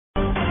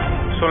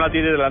Son las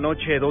 10 de la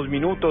noche, 2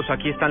 minutos.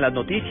 Aquí están las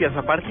noticias.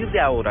 A partir de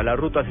ahora, las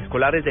rutas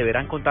escolares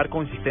deberán contar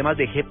con sistemas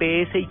de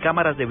GPS y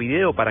cámaras de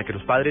video para que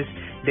los padres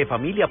de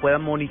familia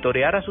puedan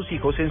monitorear a sus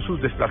hijos en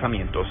sus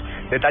desplazamientos.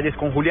 Detalles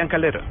con Julián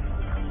Calderón.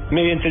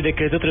 Mediante el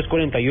decreto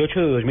 348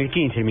 de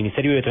 2015, el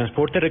Ministerio de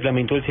Transporte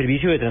reglamentó el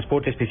servicio de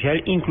transporte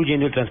especial,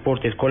 incluyendo el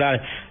transporte escolar.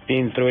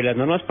 Dentro de las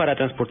normas para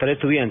transportar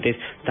estudiantes,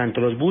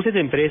 tanto los buses de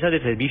empresas de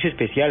servicio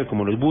especial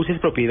como los buses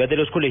propiedad de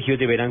los colegios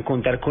deberán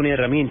contar con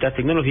herramientas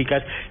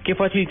tecnológicas que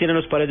faciliten a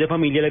los padres de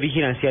familia la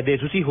vigilancia de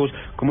sus hijos,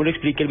 como lo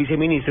explica el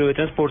viceministro de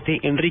Transporte,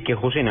 Enrique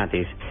José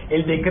Nates.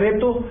 El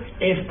decreto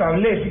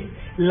establece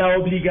la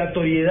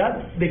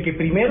obligatoriedad de que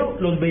primero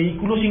los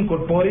vehículos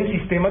incorporen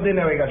sistemas de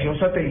navegación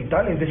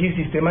satelital, es decir,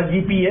 sistemas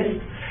GPS,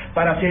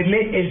 para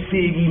hacerle el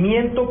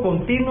seguimiento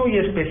continuo y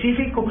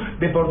específico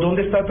de por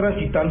dónde está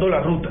transitando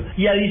la ruta.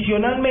 Y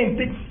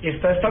adicionalmente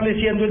está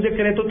estableciendo el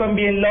decreto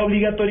también la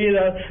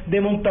obligatoriedad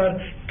de montar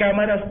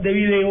cámaras de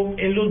video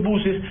en los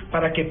buses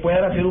para que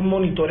puedan hacer un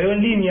monitoreo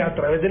en línea a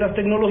través de las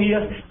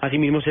tecnologías.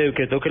 Asimismo, se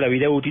decretó que la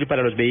vida útil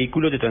para los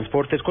vehículos de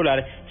transporte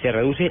escolar se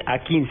reduce a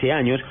 15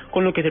 años,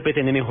 con lo que se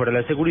pretende mejorar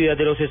la seguridad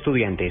de los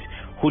estudiantes.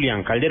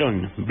 Julián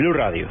Calderón, Blue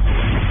Radio.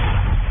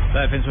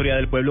 La Defensoría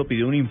del Pueblo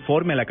pidió un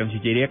informe a la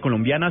Cancillería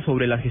colombiana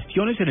sobre las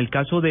gestiones en el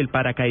caso del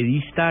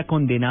paracaidista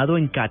condenado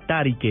en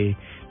Qatar y que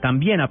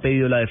también ha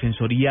pedido la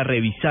Defensoría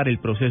revisar el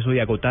proceso y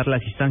agotar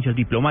las instancias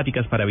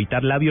diplomáticas para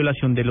evitar la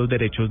violación de los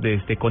derechos de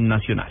este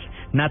connacional.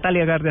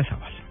 Natalia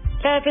Gardiazabal.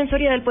 La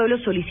Defensoría del Pueblo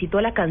solicitó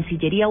a la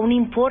Cancillería un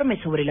informe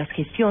sobre las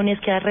gestiones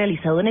que ha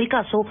realizado en el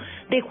caso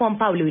de Juan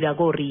Pablo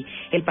Iragorri,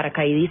 el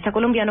paracaidista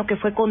colombiano que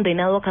fue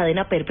condenado a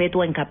cadena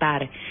perpetua en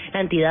Qatar.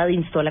 La entidad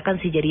instó a la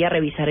Cancillería a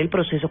revisar el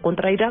proceso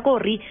contra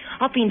Iragorri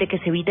a fin de que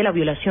se evite la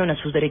violación a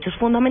sus derechos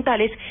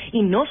fundamentales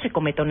y no se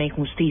cometa una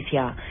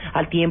injusticia,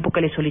 al tiempo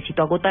que le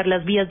solicitó agotar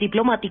las vías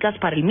diplomáticas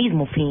para el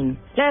mismo fin.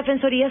 La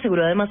Defensoría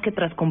aseguró además que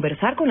tras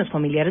conversar con los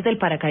familiares del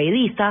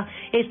paracaidista,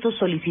 estos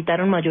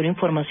solicitaron mayor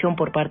información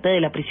por parte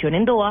de la prisión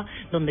en Doha,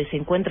 donde se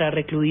encuentra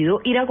recluido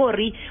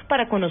Iragorri,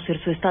 para conocer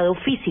su estado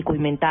físico y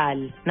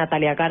mental.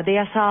 Natalia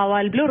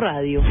Gardiazabal, Blue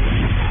Radio.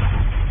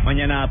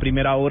 Mañana a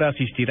primera hora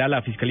asistirá a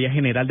la Fiscalía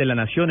General de la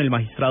Nación el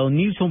magistrado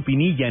Nilson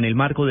Pinilla en el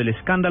marco del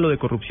escándalo de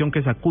corrupción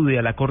que sacude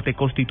a la Corte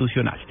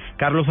Constitucional.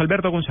 Carlos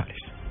Alberto González.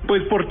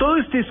 Pues por todo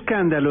este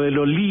escándalo de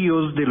los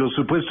líos, de los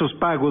supuestos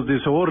pagos de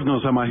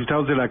sobornos a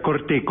magistrados de la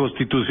Corte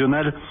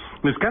Constitucional,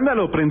 un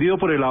escándalo prendido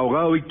por el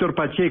abogado Víctor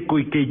Pacheco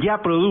y que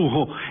ya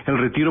produjo el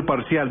retiro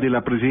parcial de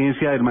la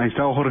presidencia del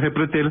magistrado Jorge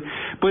Pretel,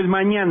 pues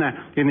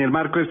mañana, en el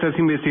marco de estas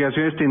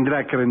investigaciones,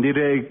 tendrá que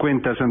rendir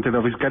cuentas ante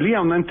la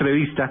Fiscalía, una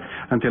entrevista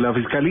ante la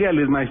Fiscalía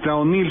del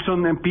magistrado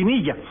Nilson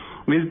Pinilla.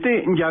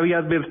 Este ya había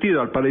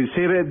advertido, al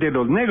parecer, de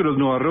los negros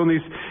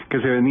nubarrones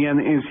que se venían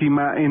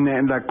encima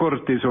en la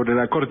Corte, sobre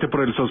la Corte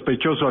por el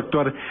sospechoso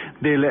actuar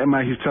del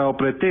magistrado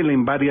Pretel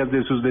en varias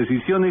de sus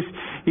decisiones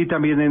y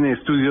también en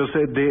estudios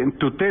de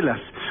tutelas.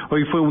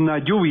 Hoy fue una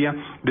lluvia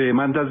de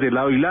demandas de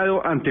lado y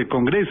lado ante el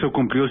Congreso.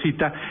 Cumplió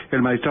cita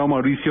el magistrado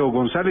Mauricio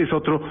González,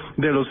 otro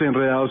de los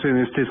enredados en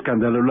este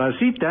escándalo. La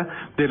cita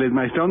del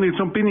magistrado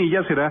Nilson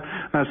Pinilla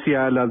será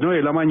hacia las 9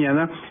 de la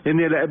mañana en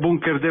el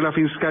búnker de la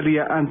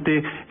Fiscalía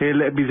ante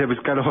el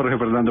vicefiscal Jorge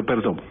Fernando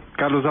Perdomo.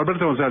 Carlos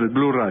Alberto González,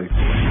 Blue Radio.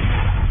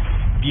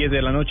 10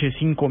 de la noche,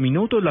 5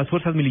 minutos. Las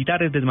fuerzas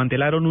militares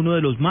desmantelaron uno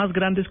de los más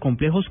grandes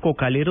complejos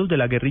cocaleros de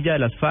la guerrilla de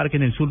las FARC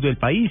en el sur del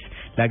país.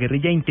 La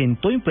guerrilla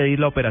intentó impedir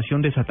la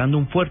operación desatando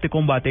un fuerte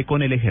combate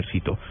con el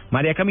ejército.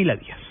 María Camila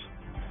Díaz.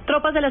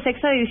 Tropas de la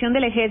Sexta División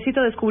del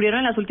Ejército descubrieron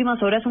en las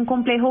últimas horas un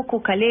complejo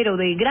cocalero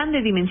de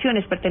grandes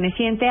dimensiones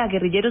perteneciente a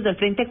guerrilleros del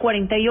Frente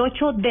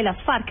 48 de las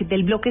FARC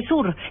del Bloque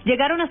Sur.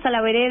 Llegaron hasta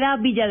la vereda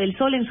Villa del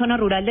Sol en zona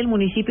rural del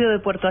municipio de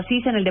Puerto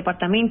Asís en el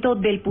departamento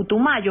del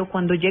Putumayo.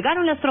 Cuando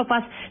llegaron las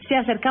tropas se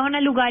acercaban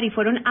al lugar y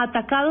fueron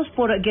atacados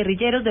por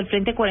guerrilleros del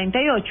Frente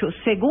 48.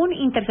 Según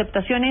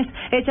interceptaciones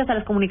hechas a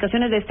las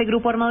comunicaciones de este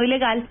grupo armado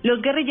ilegal,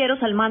 los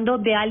guerrilleros al mando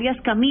de alias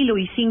Camilo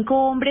y 5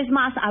 hombres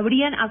más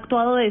habrían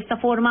actuado de esta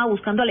forma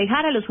buscando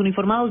alejar a los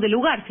uniformados del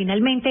lugar.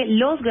 Finalmente,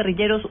 los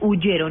guerrilleros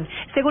huyeron.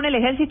 Según el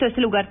ejército,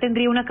 este lugar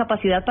tendría una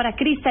capacidad para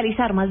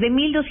cristalizar más de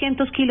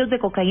 1.200 kilos de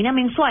cocaína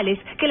mensuales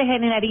que le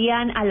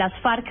generarían a las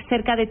FARC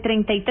cerca de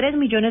 $33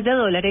 millones,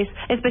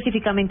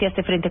 específicamente a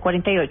este Frente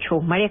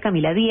 48. María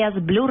Camila Díaz,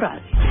 Blue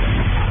Radio.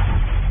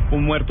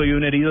 Un muerto y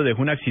un herido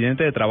dejó un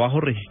accidente de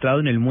trabajo registrado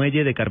en el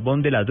muelle de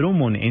carbón de la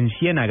Drummond, en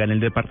Ciénaga, en el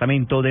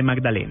departamento de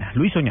Magdalena.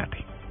 Luis Oñate.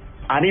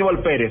 Aníbal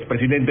Pérez,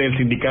 presidente del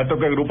sindicato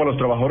que agrupa a los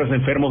trabajadores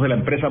enfermos de la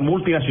empresa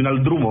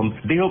multinacional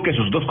Drummond, dijo que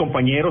sus dos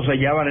compañeros se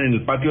hallaban en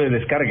el patio de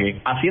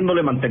descargue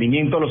haciéndole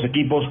mantenimiento a los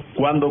equipos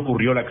cuando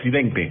ocurrió el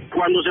accidente.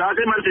 Cuando se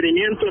hace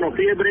mantenimiento, los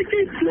pie break,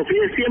 los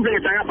pies siempre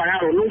están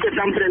apagados, nunca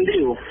están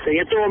prendidos. En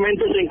estos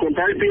momentos se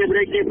encontraba el pie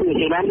break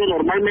funcionando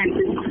normalmente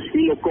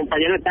y los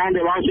compañeros estaban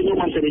debajo haciendo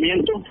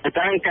mantenimiento,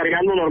 estaban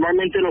cargando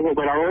normalmente los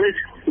operadores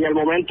y al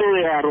momento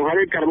de arrojar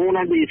el carbón,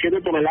 unas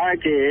 17 toneladas,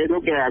 que es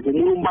lo que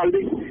acumula un balde,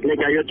 le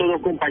cayó a estos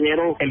dos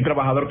compañeros. El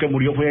trabajador que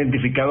murió fue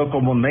identificado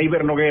como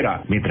Neiber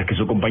Noguera, mientras que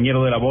su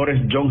compañero de labores,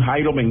 John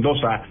Jairo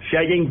Mendoza, se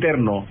halla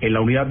interno en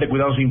la unidad de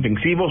cuidados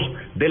intensivos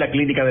de la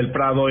Clínica del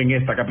Prado en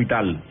esta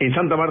capital. En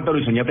Santa Marta,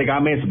 Luis Oñate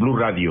Gámez, Blue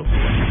Radio.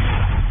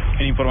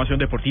 En información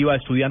deportiva,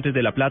 Estudiantes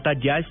de La Plata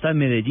ya está en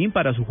Medellín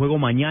para su juego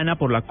mañana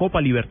por la Copa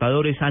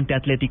Libertadores ante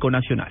Atlético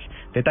Nacional.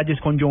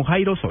 Detalles con John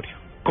Jairo Osorio.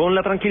 Con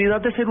la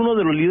tranquilidad de ser uno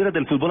de los líderes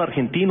del fútbol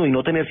argentino y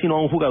no tener sino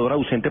a un jugador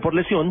ausente por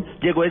lesión,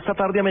 llegó esta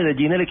tarde a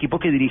Medellín el equipo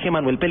que dirige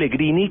Manuel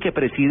Pellegrini y que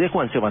preside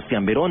Juan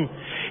Sebastián Verón.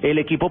 El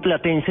equipo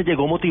platense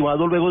llegó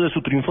motivado luego de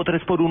su triunfo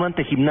 3-1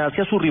 ante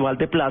Gimnasia, su rival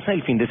de plaza,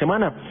 el fin de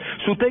semana.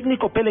 Su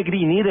técnico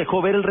Pellegrini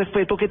dejó ver el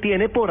respeto que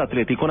tiene por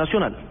Atlético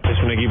Nacional.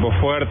 Es un equipo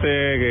fuerte,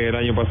 que el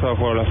año pasado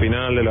jugó la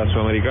final de la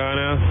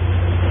Sudamericana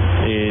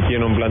y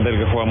tiene un plantel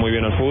que juega muy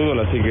bien al fútbol,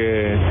 así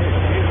que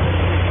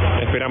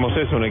esperamos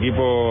eso, un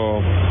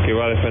equipo que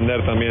va a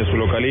defender también su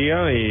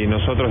localía y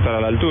nosotros estar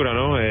a la altura,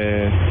 ¿no?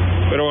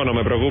 Pero bueno,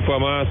 me preocupa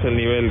más el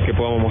nivel que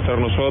podamos mostrar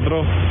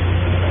nosotros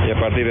y a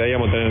partir de ahí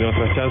vamos a tener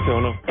nuestras chances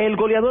o no. El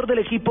goleador del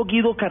equipo,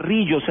 Guido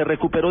Carrillo, se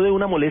recuperó de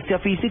una molestia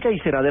física y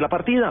será de la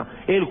partida.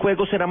 El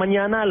juego será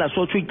mañana a las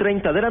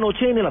 8:30 de la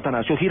noche en el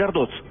Atanasio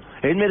Girardot.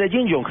 En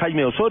Medellín, John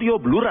Jaime Osorio,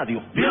 Blue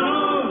Radio.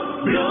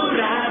 Blue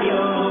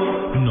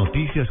Radio.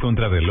 Noticias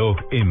contra reloj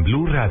en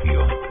Blue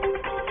Radio.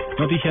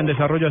 Noticia en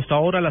desarrollo hasta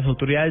ahora, las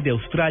autoridades de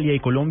Australia y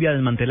Colombia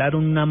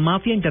desmantelaron una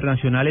mafia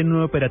internacional en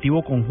un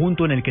operativo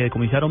conjunto en el que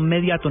decomisaron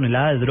media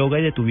tonelada de droga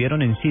y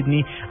detuvieron en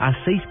Sydney a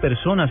 6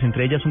 personas,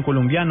 entre ellas un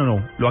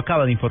colombiano, lo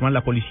acaba de informar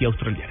la policía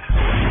australiana.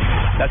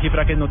 La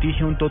cifra que es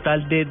noticia, un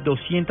total de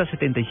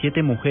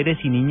 277 mujeres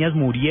y niñas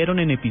murieron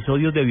en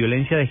episodios de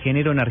violencia de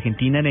género en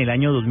Argentina en el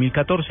año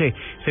 2014,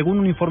 según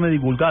un informe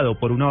divulgado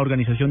por una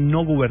organización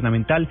no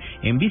gubernamental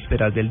en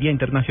vísperas del Día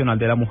Internacional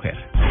de la Mujer.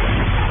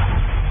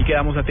 Y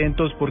quedamos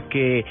atentos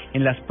porque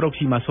en las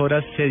próximas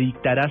horas se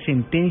dictará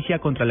sentencia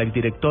contra la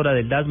exdirectora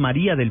del DAS,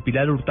 María del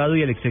Pilar Hurtado,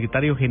 y el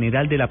exsecretario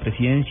general de la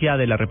Presidencia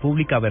de la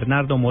República,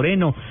 Bernardo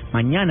Moreno,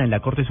 mañana en la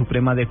Corte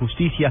Suprema de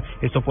Justicia,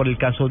 esto por el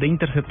caso de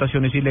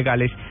interceptaciones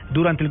ilegales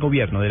durante el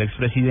gobierno del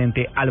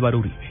expresidente Álvaro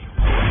Uribe.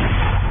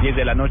 10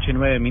 de la noche,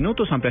 9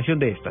 minutos, ampliación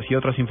de estas y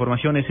otras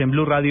informaciones en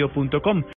blurradio.com.